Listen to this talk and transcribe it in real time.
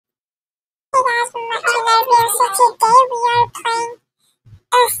so today we are playing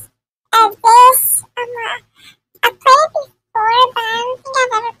this. I played it before, but I don't think I've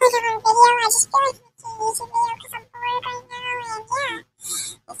ever played it on video. I just feel like making a YouTube video because I'm bored right now, and yeah,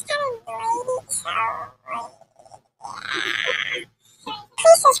 it's kind of late, so yeah.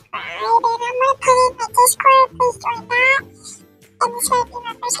 Please subscribe, and I'm gonna put it in my Discord. Please join that. And this might be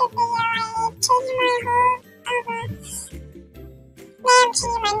my first video. I changed my whole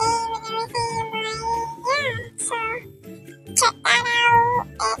changing my name and everything, yeah, so check that out,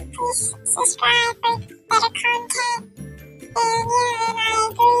 and please subscribe for better content, and yeah, and I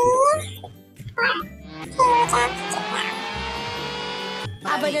agree, here's after now.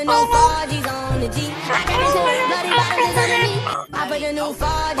 I put the new 4G's on the G, I got into the bloody bottoms underneath. I put the new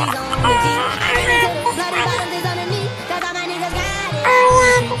 4G's on the G, I got into the bloody bottoms underneath, cause all my niggas got it.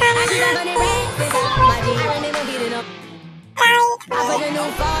 I keep a 100 racks inside my G, I remember beating up. I put the new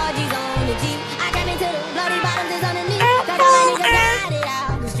 4G's on the G, I got into the bloody bottoms underneath, cause all my niggas got it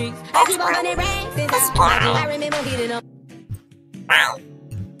out the streets. I keep a 100 racks inside my G, I remember beating up. I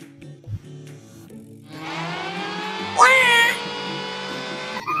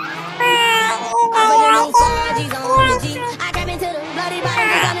put the new 4G's on the G, I got into the bloody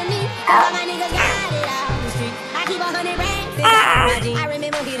bottoms underneath, cause all my niggas got it out the streets. I keep a 100 racks inside my G, I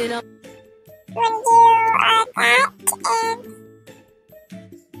remember beating up. When you that, and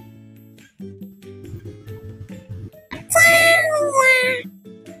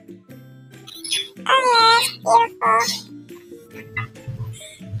oh yeah, it's beautiful.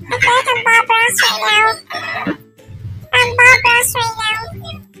 I feel like I'm Bob Ross right now. I'm Bob Ross right now.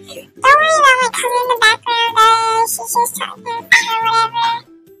 Don't worry about my cousin in the background, guys. She's just talking or whatever.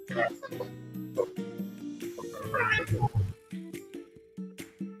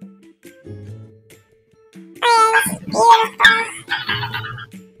 Oh yeah, this is beautiful.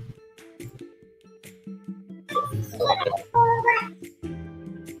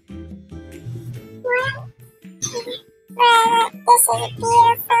 Well, this is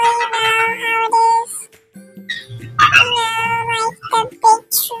beautiful, you know how it is. You know, like the big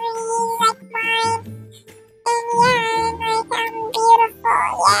trees like mine. And yeah, and like I'm beautiful,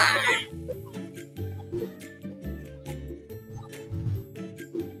 yeah.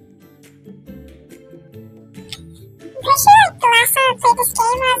 I'm pretty sure like the last time I played this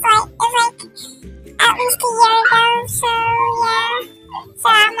game was at least a year ago, so yeah. So I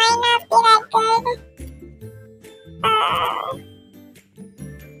might not be that good.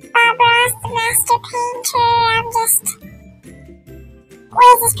 Bob Ross, the master painter, I'm just...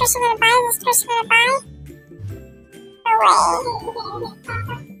 Wait, is this person gonna buy? Is this person gonna buy? No way.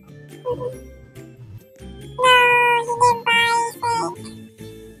 No, he didn't buy anything.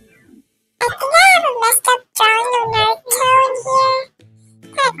 I think I have a messed up drawing of Naruto in here.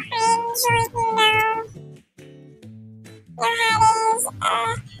 Kind of cringe, like, you know how it is,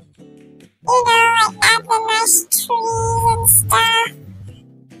 you know, like add the nice trees and stuff.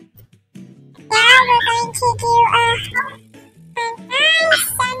 Now we're going to do a nice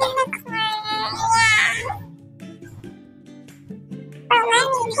sun in the corner, yeah. But let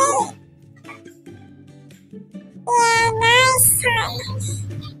me paint. Yeah, nice sun.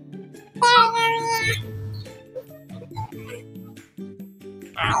 There we go, yeah.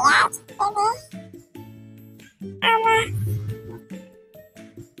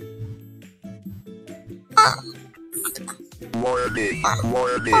 Oh yeah, baby.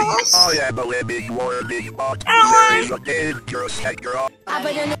 Warning. Oh yeah, believe warning. There is a dangerous hacker. I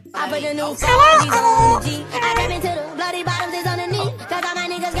put the new 4G's on the G, I got into the bloody bottoms is underneath, cause all my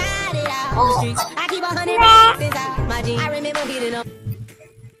niggas got it out the streets. I keep 100 racks inside my G, I remember beating up.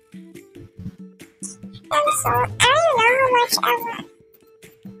 So, I don't know how much I want.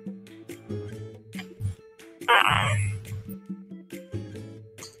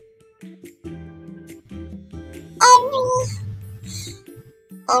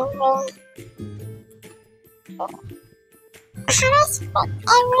 How do I speak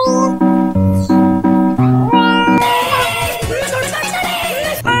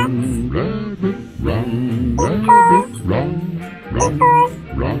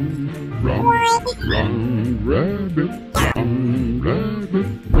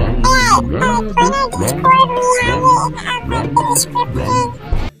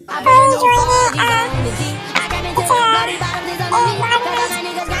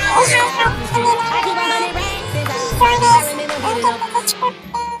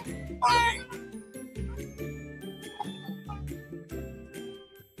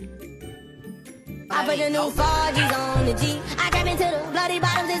I put the new 4G's on the G, I got into the bloody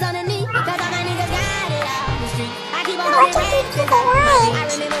bottoms is underneath, cause all my niggas got it out the street. I keep on 100 racks inside my G, I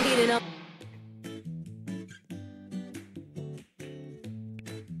remember beating up.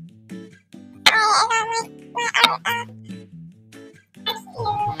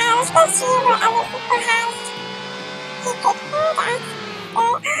 I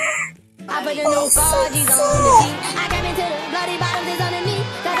put the new 4Gs on the G. I came into the bloody bottoms is under me.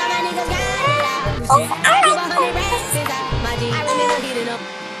 Cause all my niggas got it out the street. I keep 100 racks inside my G. I remember heating up.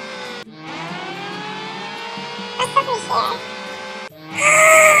 I put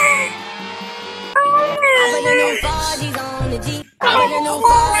the new 4Gs on the G. I put the new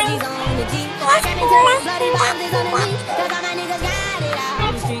 4Gs on the G. I came into the bloody bottoms is under me. Cause all my niggas got it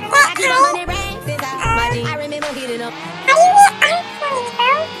out the street. I keep 100 racks inside my G. I remember heating up. How do you get iPhones,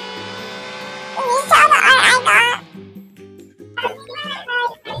 bro? You saw the art I got. How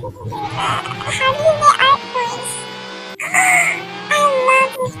do you get iPhones? I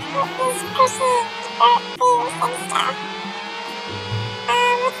love these personal things and stuff.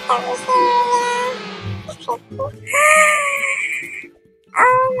 What's over here? Yeah.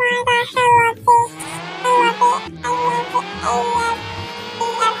 Oh my gosh, I love this. I love it. I love it. I love it.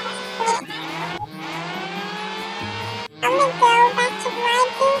 I'm gonna go back to my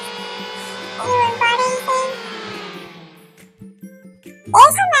booth. You and Buddy's in.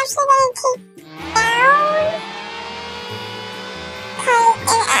 This I'm actually gonna keep down. Cause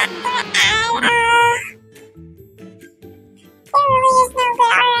there really is no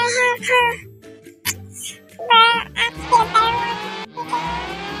good art I have, huh? But I have to get a better one.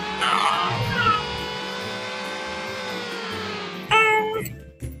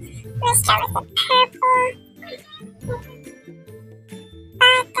 Let's start with the purple.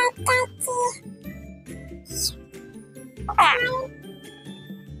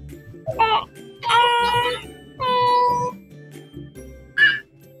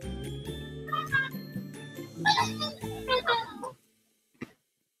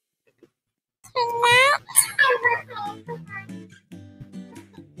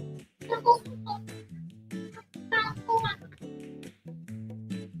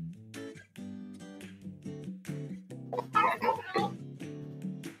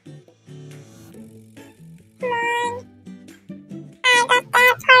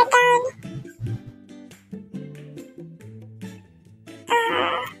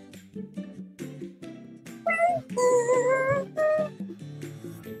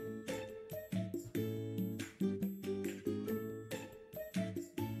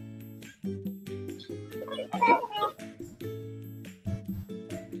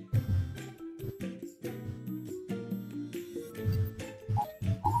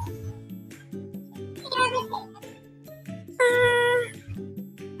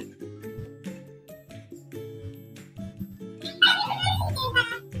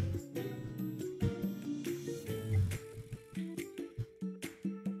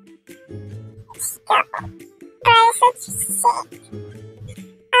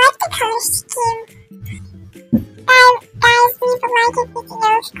 I like the color scheme. Guys, leave a like if you think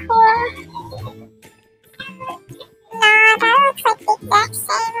that was cool. Nah, that looks like the exact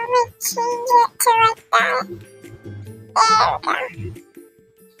same. I'm gonna change it to like that. There we go.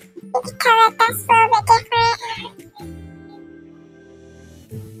 You can color that's a little bit different.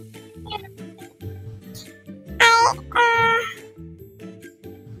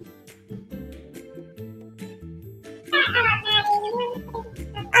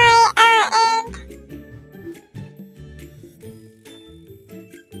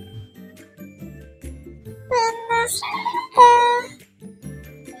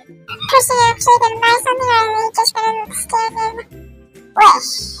 Person actually didn't buy something, or are they just gonna stand and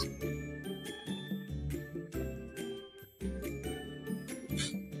wish?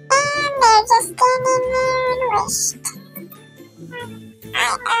 And they're just standing there and wished.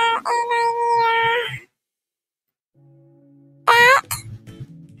 That.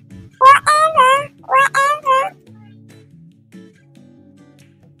 Whatever. Really that?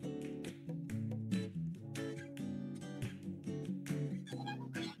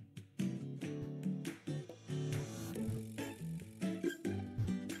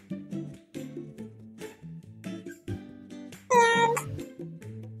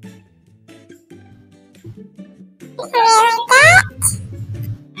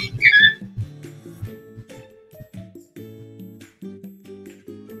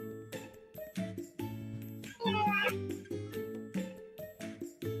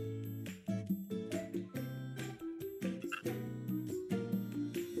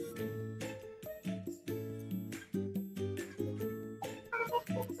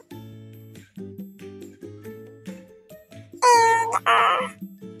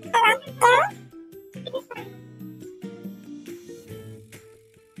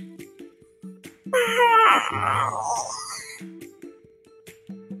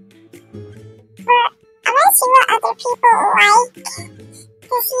 I want to see what other people like.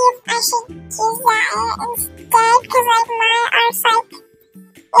 to see if I should use that instead, because like my art's like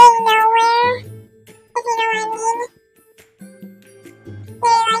in nowhere, if you know what I mean.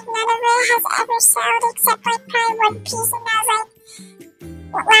 Like none of it has ever sold except like probably One Piece, and that was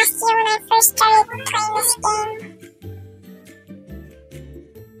like last year when I first started playing this game.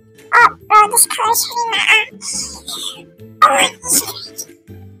 Oh, bro, this color's hitting my eye.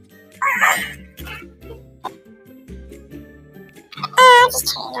 Oh, just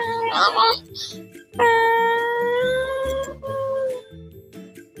turn it on whatever.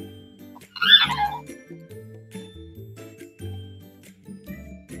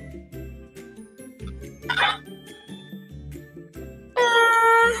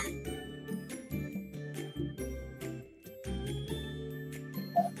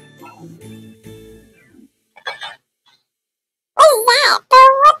 What is that, bro?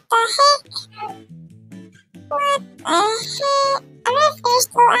 What the heck? What the heck? I'm gonna finish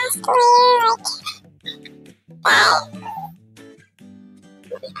the last layer, like, that.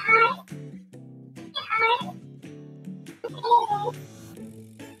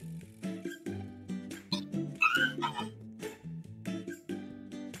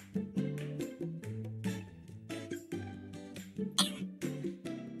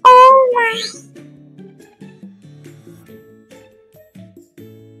 Oh my.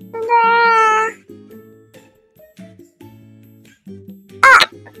 Bruh.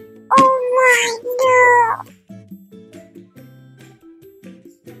 Oh my, no.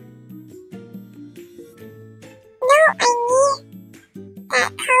 No, I need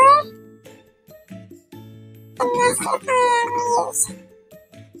that color. And that's the color I'm gonna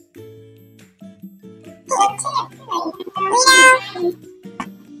use.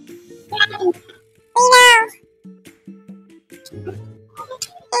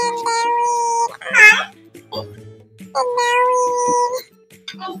 And then we need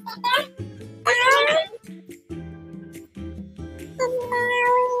and now we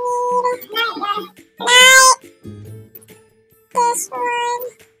need and now we need night. This one.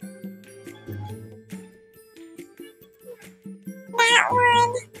 That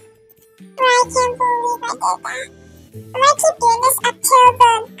one. I can't believe I did that. I'm gonna keep doing this up till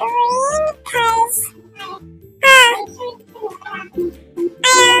the green, cause I know.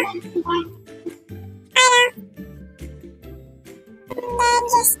 And then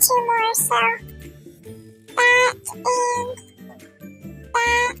just two more, so that and that,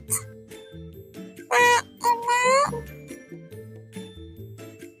 that and that.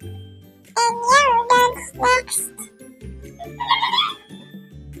 And yeah, we're done. Next.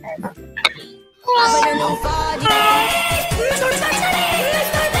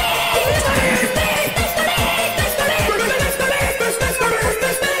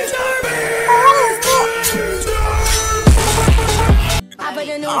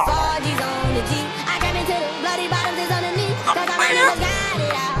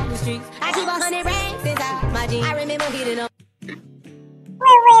 I remember hitting up. Wait,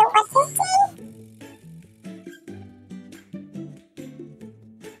 what's this say?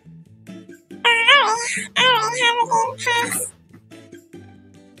 I already have a game pass.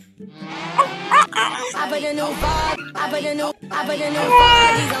 I put a new 4Gs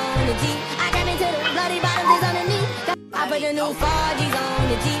on the G. I came into the bloody bottoms is underneath. I put a new 4Gs on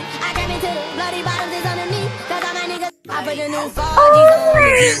the G. I came into the bloody bottoms is underneath. Cause all my niggas. I put a new 4Gs on the G.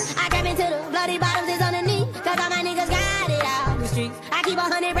 I came into the bloody bottoms is underneath. Cause all my niggas got it out the streets. I keep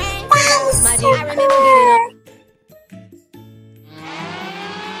 100 racks. My G, I remember getting up.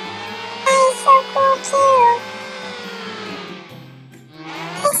 That is so cool too.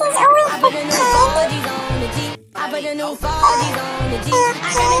 This is only I for put a new 10. 4Gs on the G. I put a new 4Gs on the G. I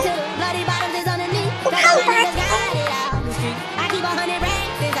came into the bloody bottoms is underneath. Cause all my niggas got it